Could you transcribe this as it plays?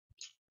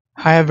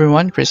Hi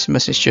everyone,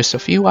 Christmas is just a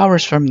few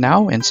hours from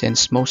now, and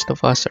since most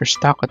of us are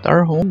stuck at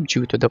our home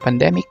due to the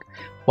pandemic,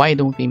 why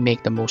don't we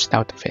make the most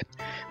out of it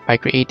by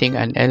creating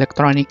an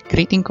electronic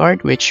greeting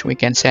card which we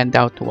can send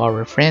out to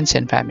our friends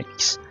and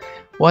families.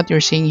 What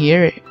you're seeing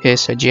here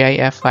is a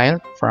GIF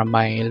file from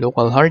my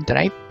local hard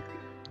drive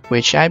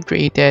which I've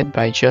created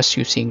by just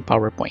using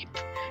PowerPoint.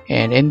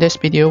 And in this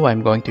video,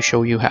 I'm going to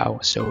show you how.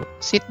 So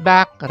sit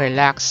back,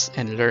 relax,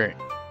 and learn.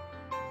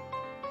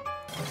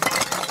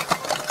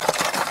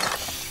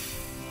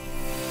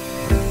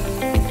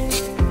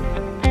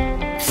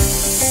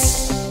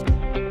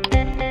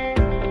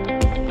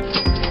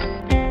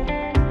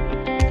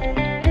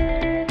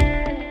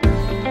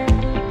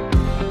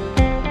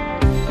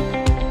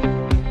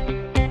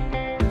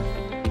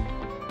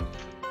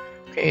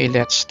 Okay,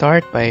 let's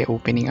start by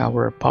opening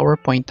our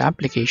PowerPoint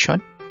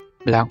application,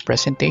 blank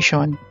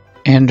presentation,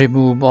 and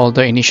remove all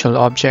the initial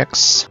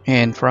objects.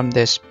 And from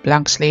this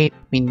blank slate,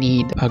 we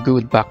need a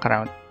good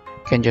background.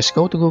 You can just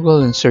go to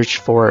Google and search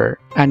for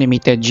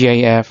animated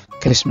GIF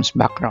Christmas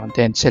background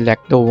and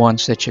select the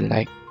ones that you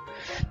like.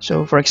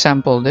 So for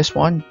example, this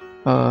one,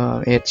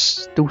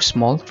 it's too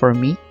small for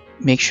me.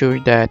 Make sure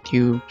that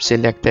you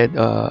selected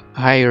a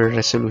higher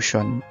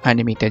resolution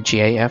animated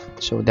GIF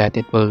so that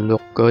it will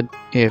look good.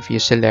 If you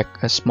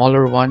select a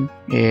smaller one,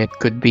 it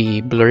could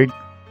be blurred.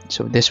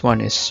 So this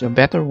one is a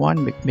better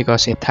one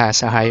because it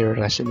has a higher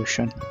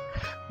resolution.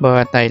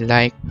 But I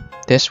like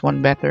this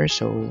one better,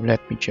 so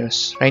let me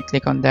just right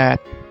click on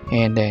that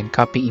and then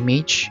copy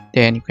image.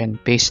 Then you can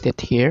paste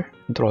it here,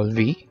 Ctrl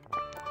V.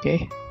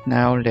 Okay,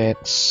 now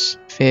let's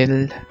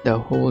fill the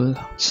whole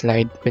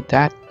slide with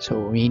that. So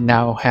we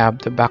now have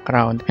the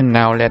background, and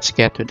now let's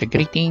get to the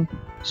greeting.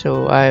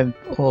 So I've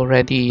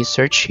already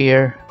searched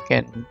here. You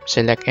can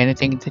select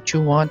anything that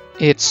you want.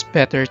 It's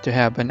better to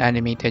have an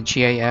animated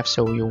GIF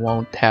so you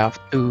won't have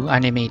to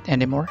animate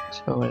anymore.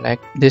 So I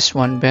like this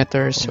one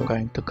better, so I'm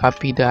going to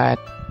copy that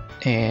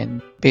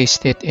and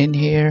paste it in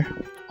here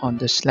on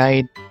the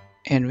slide.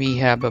 And we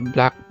have a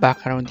black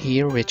background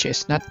here, which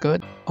is not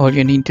good. All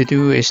you need to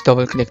do is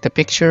double click the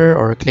picture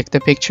or click the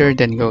picture,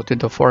 then go to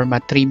the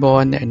format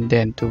ribbon and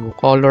then to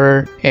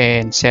color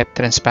and set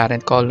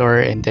transparent color,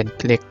 and then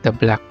click the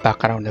black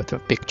background of the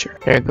picture.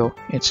 There you go,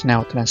 it's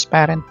now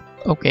transparent.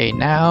 Okay,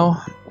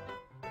 now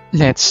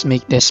let's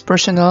make this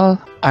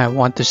personal. I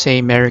want to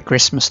say Merry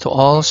Christmas to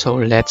all, so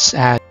let's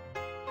add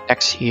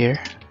text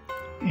here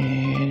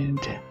and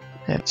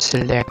let's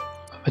select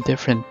a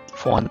different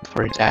font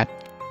for that.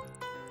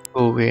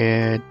 Go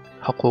with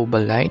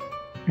Hakoba Light.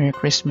 Merry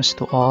Christmas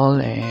to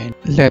all, and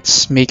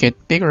let's make it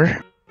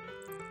bigger.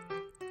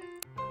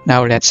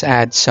 Now let's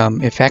add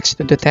some effects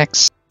to the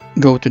text.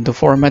 Go to the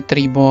format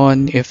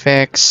ribbon,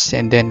 effects,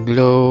 and then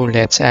glow.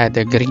 Let's add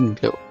a green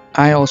glow.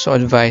 I also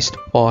advise to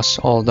pause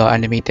all the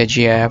animated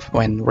GIF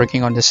when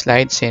working on the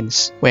slide,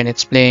 since when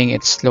it's playing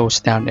it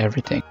slows down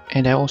everything.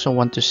 And I also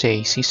want to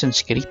say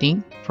Season's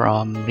Greeting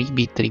from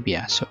Reebee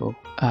Trivia. So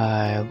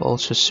I've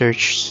also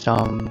searched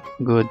some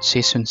good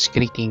Season's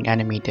Greeting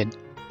animated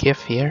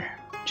GIF here.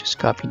 Just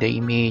copy the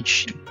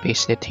image,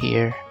 paste it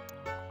here,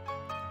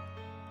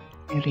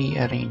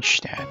 rearrange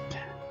that.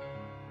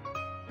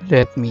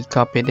 Let me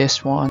copy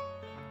this one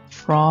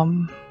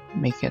from,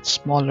 make it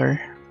smaller,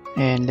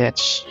 and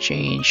let's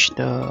change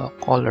the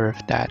color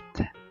of that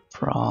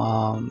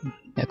from,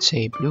 let's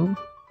say, blue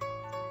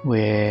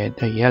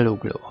with a yellow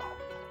glow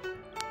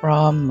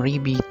from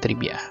Reebee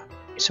Trivia.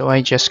 So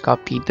I just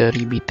copied the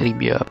Reebee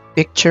Trivia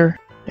picture.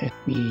 Let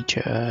me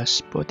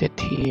just put it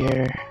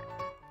here,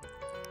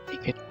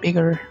 make it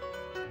bigger.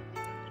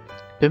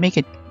 To make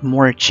it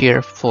more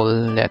cheerful,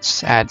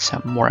 let's add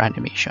some more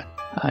animation.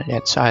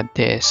 Let's add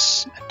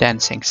this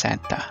dancing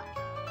Santa.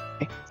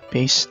 Okay,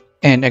 paste.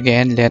 And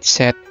again, let's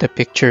set the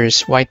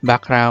picture's white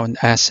background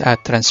as a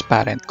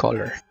transparent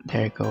color.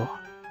 There you go.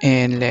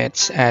 And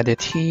let's add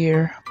it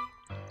here.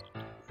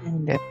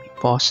 And let me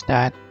pause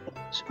that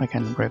so I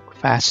can work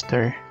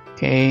faster.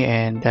 Okay,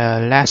 and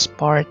the last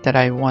part that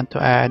I want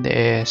to add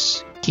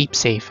is keep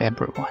safe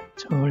everyone.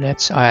 So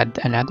let's add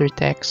another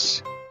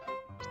text.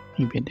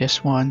 Maybe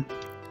this one.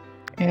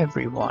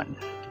 Everyone.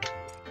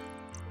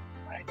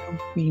 Why don't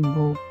we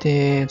move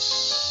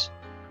this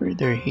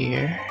further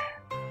here?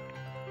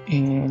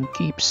 And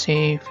keep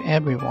safe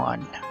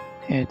everyone.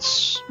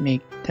 Let's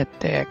make the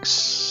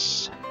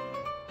text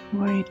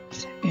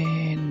white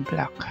and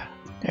black.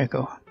 There you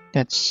go.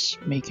 Let's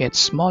make it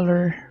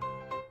smaller.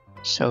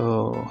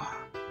 So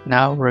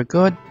now we're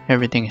good.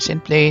 Everything is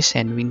in place,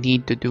 and we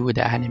need to do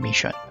the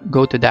animation.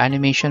 Go to the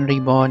animation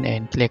ribbon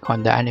and click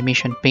on the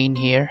animation pane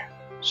here.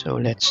 So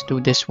let's do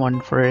this one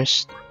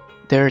first.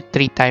 There are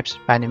three types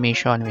of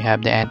animation. We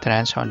have the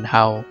entrance on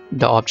how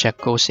the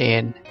object goes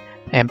in.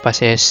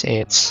 Emphasis,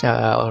 it's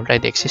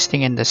already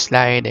existing in the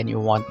slide and you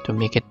want to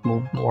make it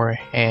move more,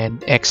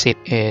 and exit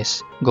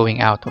is going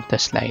out of the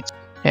slide.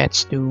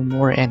 Let's do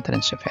more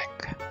entrance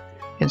effect.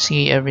 You can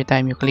see every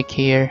time you click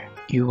here,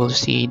 you will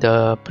see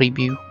the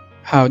preview,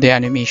 how the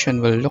animation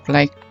will look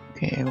like.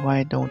 Okay,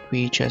 why don't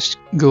we just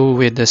go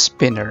with the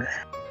spinner?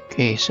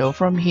 Okay, so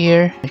from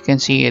here, you can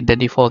see the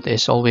default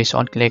is always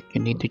on click.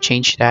 You need to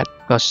change that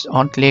because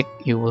on click,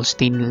 you will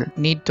still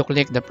need to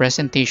click the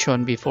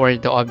presentation before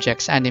the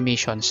object's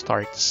animation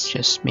starts.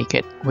 Just make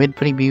it with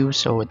preview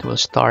so it will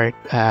start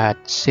at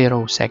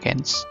 0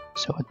 seconds.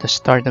 So at the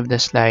start of the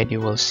slide,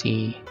 you will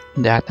see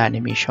that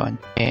animation.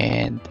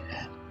 And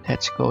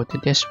let's go to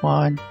this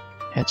one.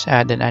 Let's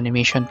add an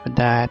animation for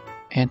that.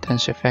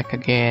 Entrance effect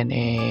again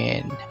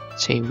and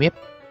say whip.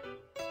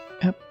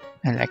 Yep,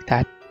 I like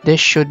that. This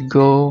should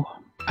go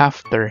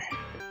after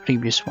the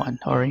previous one,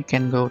 or you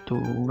can go to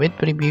with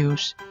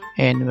previews,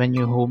 and when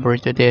you hover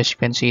to this, you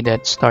can see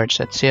that starts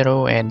at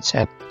 0 and ends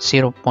at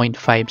 0.5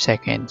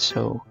 seconds.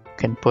 So you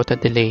can put a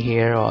delay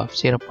here of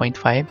 0.5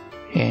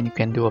 and you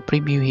can do a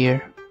preview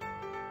here.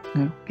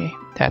 Okay,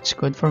 that's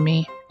good for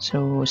me.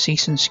 So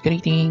season's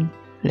greeting,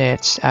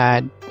 let's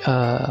add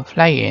a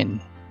fly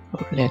in.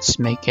 Let's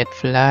make it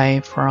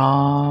fly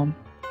from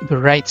the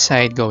right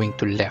side going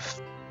to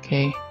left.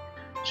 Okay,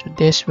 so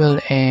this will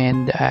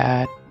end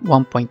at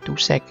 1.2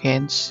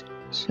 seconds.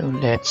 So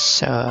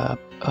let's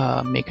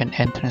make an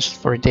entrance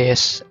for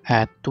this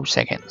at 2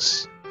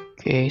 seconds.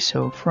 Okay,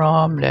 so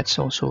from, let's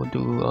also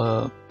do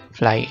a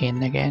fly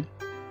in again.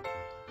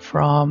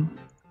 From,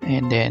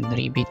 and then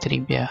Rebate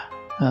Trivia.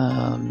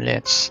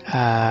 Let's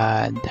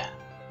add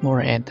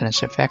more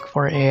entrance effect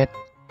for it.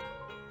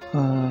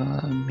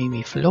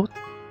 Maybe float.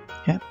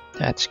 Yeah,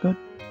 that's good.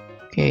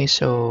 Okay,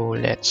 so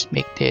let's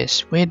make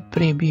this with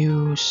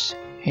previews,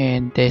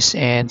 and this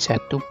ends at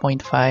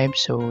 2.5,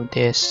 so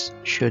this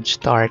should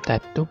start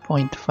at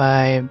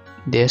 2.5.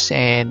 This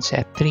ends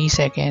at 3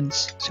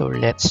 seconds, so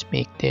let's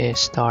make this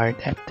start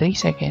at 3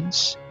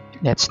 seconds.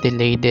 Let's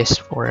delay this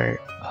for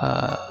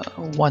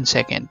 1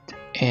 second,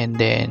 and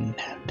then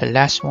the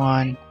last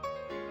one,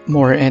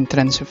 more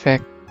entrance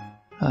effect,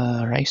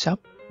 rise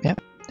up.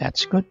 Yep,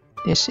 that's good.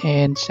 This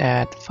ends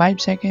at 5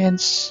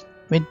 seconds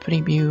with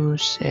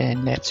previews,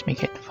 and let's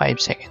make it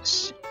 5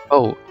 seconds.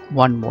 Oh,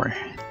 one more,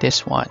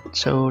 this one.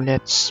 So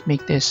let's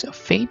make this a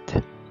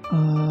fade.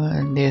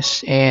 And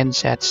this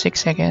ends at 6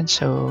 seconds,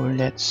 so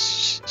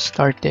let's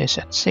start this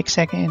at 6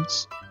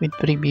 seconds with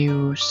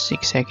previews,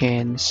 6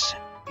 seconds,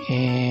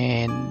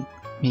 and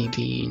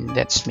maybe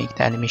let's make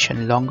the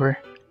animation longer.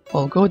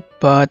 All good,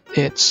 but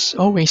it's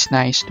always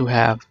nice to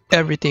have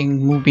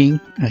everything moving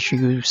as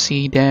you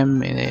see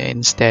them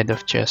instead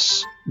of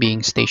just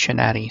being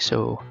stationary.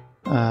 So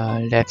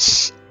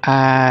let's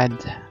add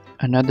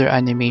another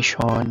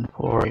animation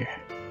for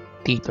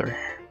teeter.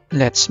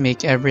 Let's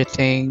make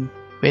everything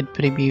with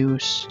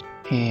previews,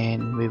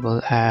 and we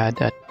will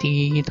add a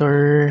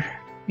teeter.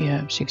 We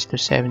have 6 to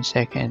 7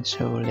 seconds,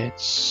 so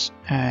let's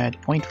add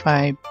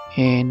 0.5,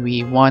 and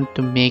we want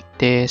to make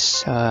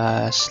this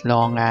as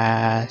long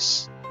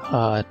as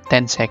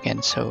 10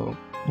 seconds. So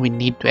we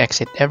need to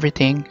exit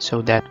everything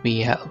so that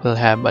we will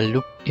have a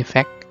loop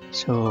effect.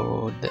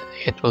 So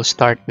it will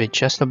start with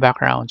just a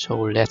background, so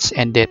let's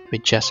end it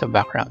with just a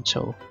background.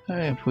 So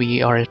if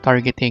we are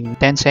targeting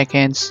 10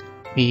 seconds,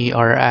 we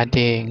are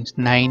adding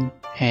 9,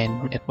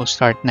 and it will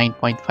start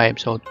 9.5,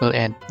 so it will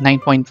end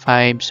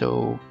 9.5,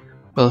 so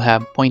we'll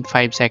have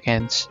 0.5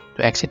 seconds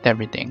to exit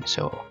everything.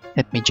 So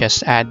let me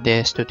just add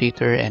this to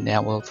Twitter, and I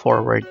will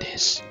forward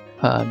this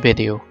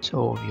video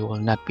so you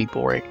will not be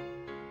bored.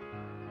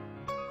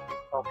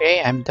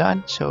 Okay, I'm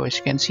done. So as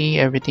you can see,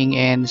 everything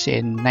ends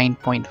in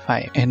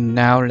 9.5. And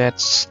now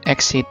let's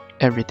exit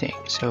everything.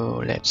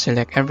 So let's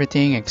select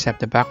everything except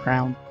the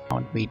background.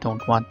 We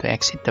don't want to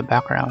exit the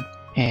background.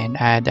 And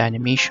add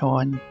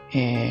animation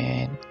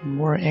and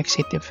more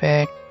exit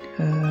effect.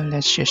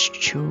 Let's just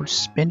choose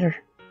spinner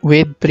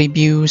with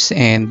previews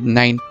and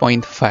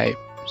 9.5.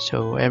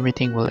 So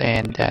everything will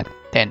end at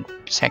 10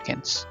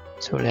 seconds.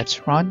 So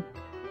let's run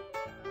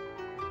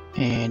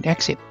and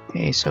exit.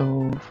 Okay,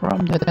 so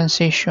from the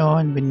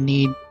transition, we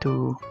need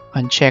to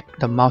uncheck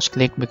the mouse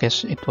click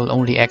because it will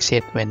only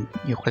exit when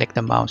you click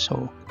the mouse.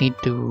 So need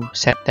to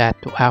set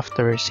that to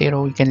after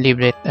 0. You can leave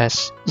it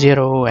as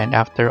 0, and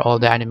after all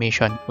the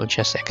animation will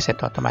just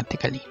exit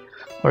automatically.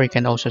 Or you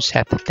can also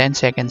set 10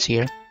 seconds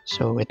here,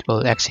 so it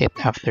will exit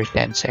after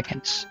 10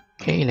 seconds.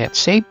 Okay, let's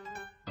save.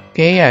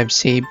 Okay, I've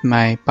saved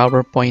my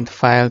PowerPoint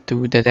file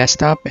to the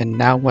desktop, and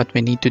now what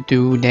we need to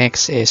do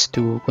next is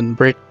to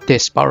convert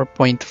this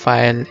PowerPoint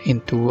file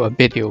into a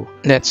video.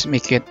 Let's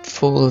make it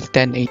full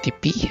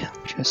 1080p.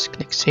 Just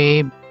click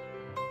save.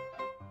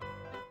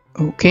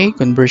 Okay,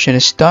 conversion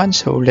is done,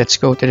 so let's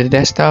go to the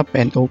desktop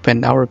and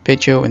open our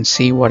video and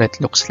see what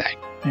it looks like.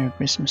 Merry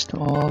Christmas to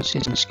all,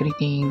 season's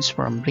greetings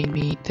from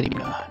Rebate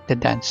Trivia, the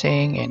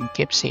dancing, and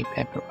keep safe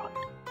everyone.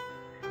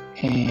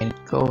 And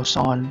it goes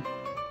on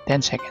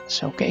 10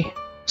 seconds. Okay,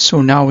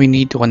 so now we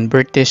need to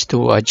convert this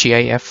to a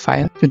GIF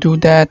file. To do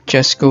that,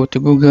 just go to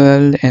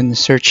Google and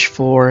search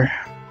for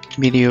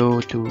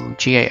video to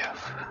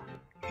GIF.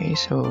 Okay,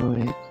 so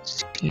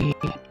it's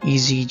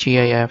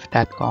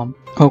easygif.com.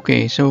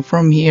 Okay, so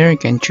from here you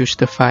can choose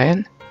the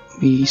file.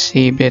 We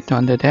save it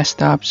on the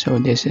desktop, so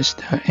this is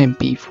the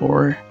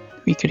MP4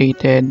 we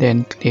created.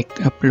 Then click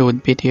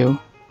upload video.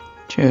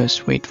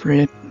 Just wait for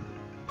it.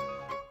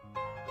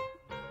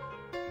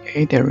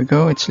 Okay, there we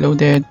go, it's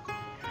loaded.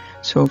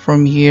 So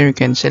from here you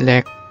can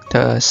select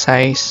the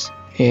size.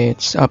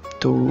 It's up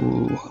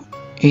to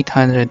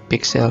 800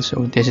 pixels,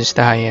 so this is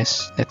the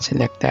highest. Let's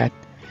select that.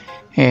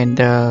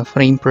 And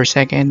frame per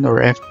second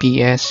or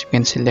FPS, you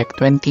can select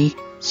 20.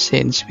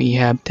 Since we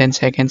have 10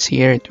 seconds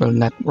here, it will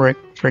not work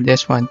for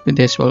this one.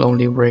 This will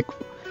only work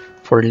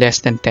for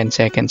less than 10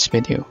 seconds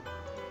video.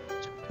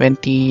 So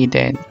 20,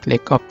 then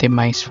click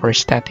optimize for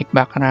static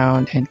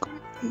background and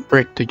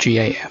convert to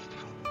GIF.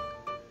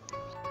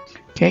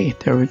 Okay,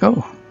 there we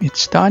go.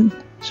 It's done.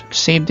 So to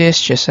save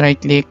this, just right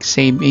click,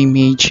 save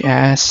image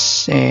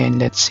as, and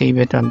let's save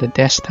it on the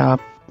desktop.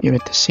 Give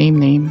it the same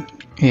name,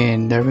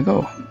 and there we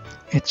go.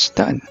 It's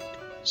done.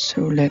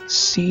 So let's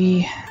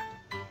see.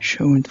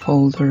 Show in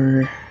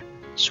folder.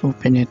 Let's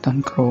open it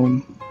on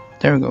Chrome.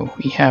 There we go.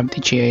 We have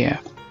the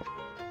GIF.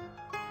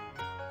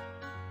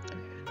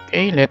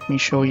 Okay, let me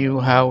show you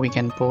how we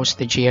can post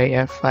the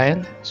GIF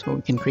file. So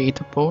we can create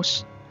a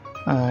post.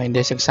 In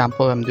this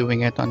example, I'm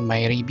doing it on my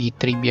Reebit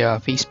Trivia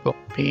Facebook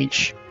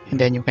page. And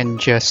then you can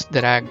just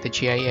drag the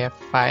GIF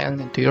file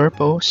into your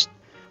post.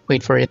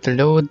 Wait for it to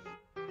load.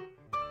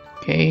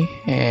 Okay,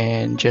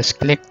 and just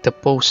click the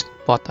post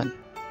button.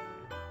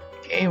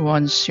 Okay,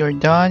 once you're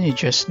done, you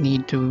just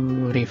need to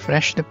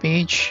refresh the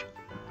page.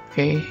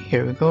 Okay,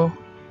 here we go.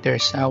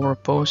 There's our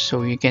post,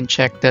 so you can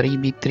check the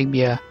Reebit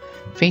Trivia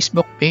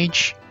Facebook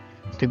page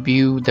to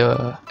view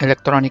the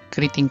electronic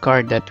greeting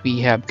card that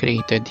we have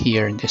created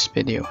here in this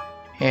video.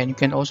 And you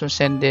can also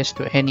send this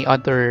to any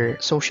other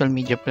social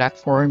media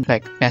platform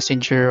like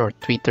Messenger or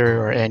Twitter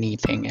or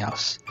anything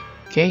else.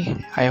 Okay,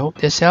 I hope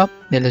this helped.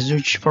 Nila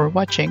Zuj for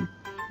watching.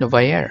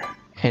 Novayer,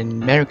 and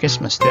Merry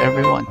Christmas to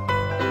everyone.